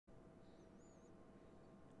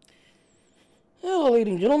Hello,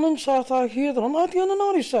 ladies and gentlemen. Southside here. That I'm not on the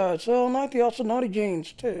naughty side, so I'm not the also naughty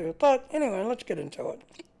jeans too. But anyway, let's get into it.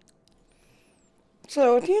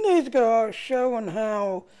 So a few days ago, I was showing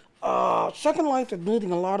how Second Life is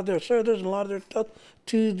moving a lot of their servers and a lot of their stuff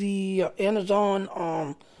to the Amazon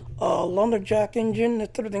lumberjack engine and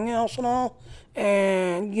everything else and all.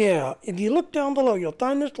 And yeah, if you look down below, you'll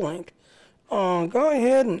find this link. Go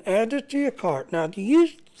ahead and add this to your cart. Now, to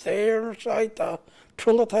use their site,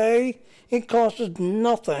 Trilate, it costs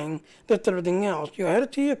nothing. Just everything else. You add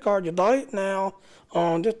it to your cart. You buy it now.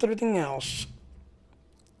 Just everything else.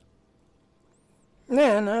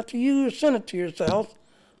 Then, after you send it to yourself,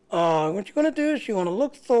 what you're going to do is you're going to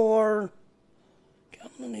look for...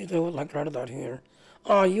 Let me do it like right about here.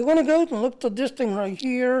 You're going to go and look for this thing right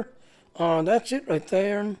here. That's it right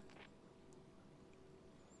there.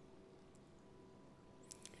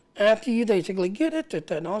 After you basically get it, it's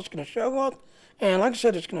going to show up. And like I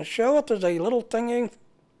said, it's going to show up as a little thingy.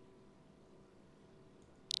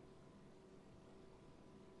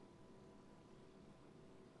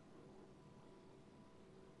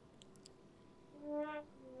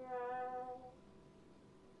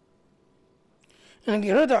 And if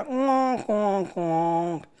you heard that honk, honk,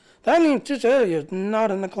 honk, that means this area is not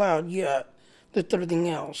in the cloud yet. Just everything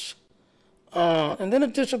else. And then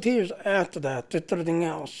it disappears after that. Just everything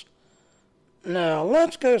else. Now,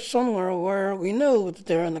 let's go somewhere where we know that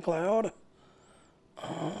they're in the cloud.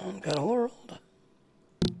 Got a world.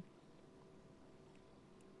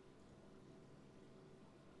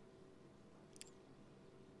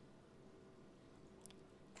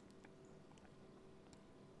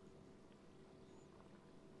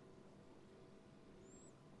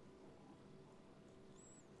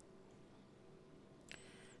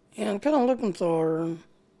 And I'm kind of looking for...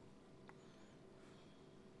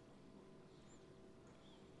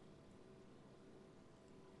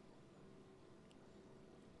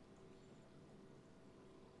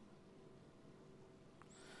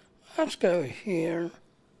 Let's go here.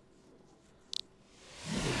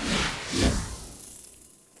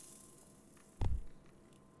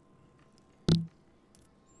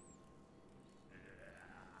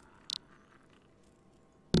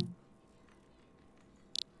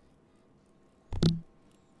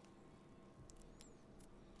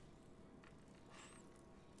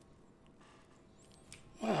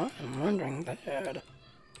 Well, I'm wondering that.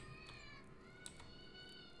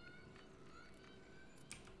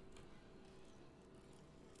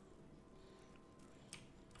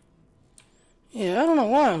 Yeah, I don't know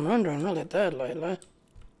why I'm wondering really that lately.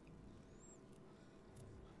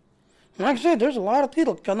 Like I said, there's a lot of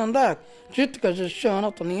people coming back just because it's showing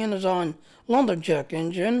up on the Amazon lumberjack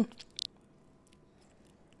engine.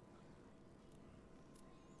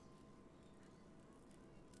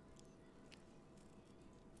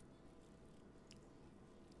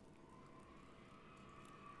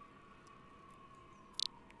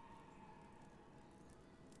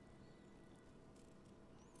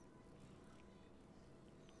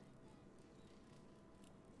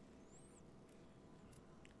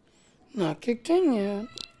 Not kicked in yet.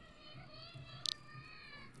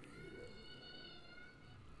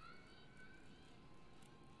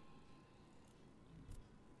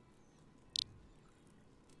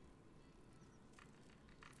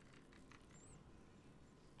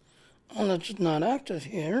 Well, it's not active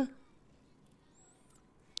here.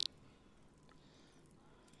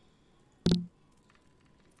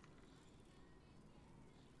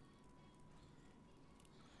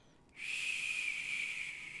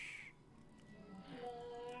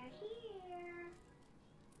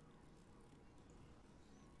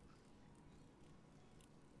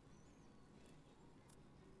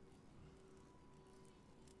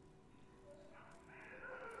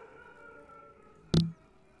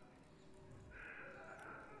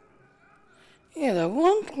 Yeah, that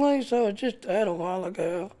one place I was just at a while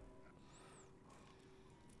ago.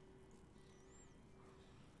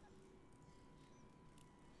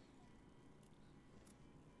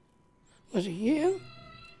 Was it you?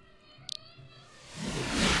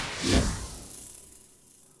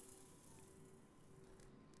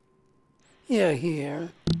 Yeah, here.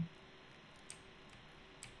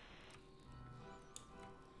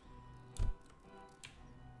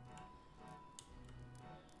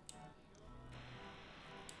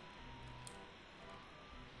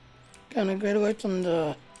 Kind of get away from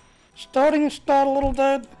the starting start a little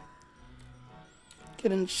bit.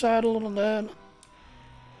 Get inside a little bit.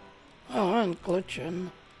 Oh, I'm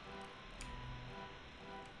glitching.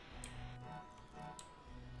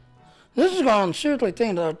 This is going seriously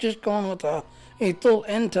thinking about just going with a full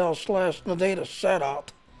Intel / data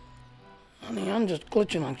setup. Honey, I'm just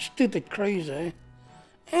glitching like stupid crazy.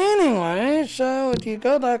 Anyway, so if you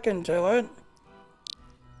go back into it,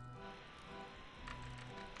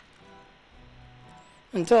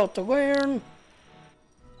 and tell it to where, and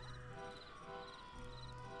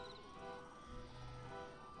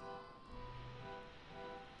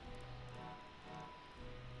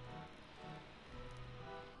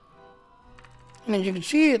as you can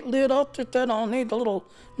see, it lit up just that on the little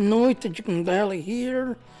noise that you can barely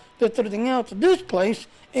hear. That everything else. This place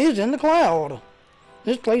is in the cloud.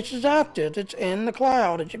 This place is active. It's in the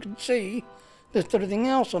cloud, as you can see. This everything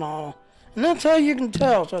else and all. And that's how you can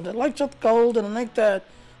tell. So it lights up gold and it makes that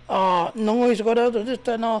noise or whatever, this,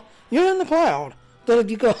 that, and all. You're in the cloud. Then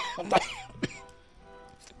if you go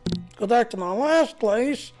go back to my last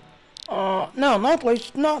place, no, my place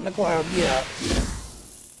is not in the cloud yet.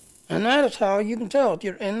 And that is how you can tell if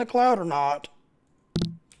you're in the cloud or not.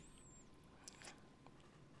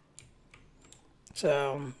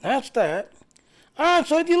 So, that's that. Alright,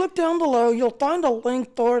 so if you look down below, you'll find a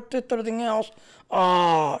link for it, to everything else.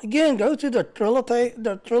 Again, go to the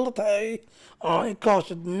Trilite. It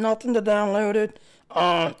costs nothing to download it.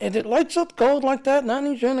 If it lights up gold like that, that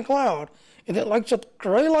means you're in the cloud. If it lights up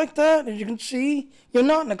gray like that, as you can see, you're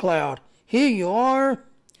not in the cloud. Here you are.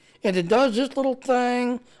 And it does this little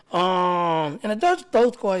thing, and it does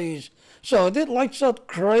both ways. So if it lights up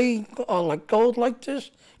gray, like gold like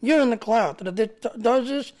this, you're in the cloud. If it does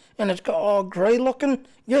this, and it's all gray looking,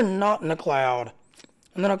 you're not in the cloud.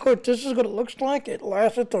 And then of course, this is what it looks like. It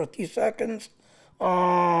lasted 30 seconds.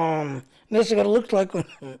 This is what it looks like when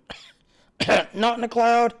not in the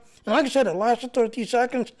cloud. And like I said, it lasted 30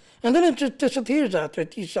 seconds, and then it just disappears after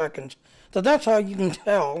 30 seconds. So that's how you can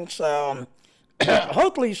tell. So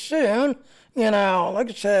hopefully soon, you know, like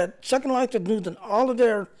I said, Second Life is moving all of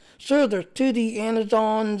their servers to the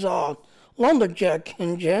Amazon's Lumberjack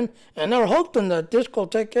engine, and they're hoping that this will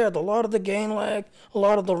take care of a lot of the gain lag, a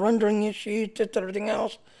lot of the rendering issues, just everything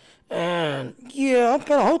else. And yeah, I'm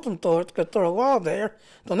kind of hoping for it because for a while there,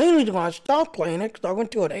 the main reason why I stopped playing it because I went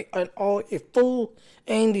to a full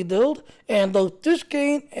AMD build, and both this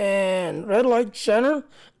game and Red Light Center,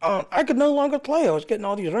 I could no longer play. I was getting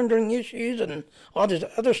all these rendering issues and all this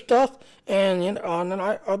other stuff, and you know, and then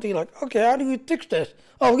I'll be like, okay, how do you fix this?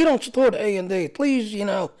 Oh, we don't support AMD. Please,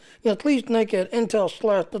 please make it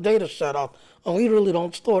Intel / the data setup. Oh, we really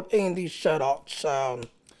don't support AMD setups.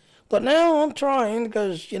 But now I'm trying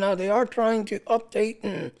because, you know, they are trying to update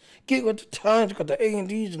and get with the times with the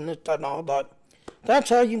AMDs and this, that, and all. But that's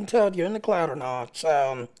how you can tell if you're in the cloud or not.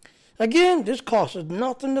 So, again, this costs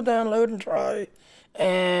nothing to download and try.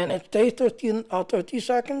 And it stays 30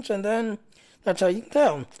 seconds, and then that's how you can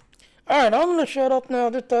tell. Alright, I'm going to shut up now.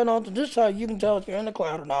 This is how you can tell if you're in the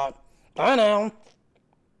cloud or not. Bye now.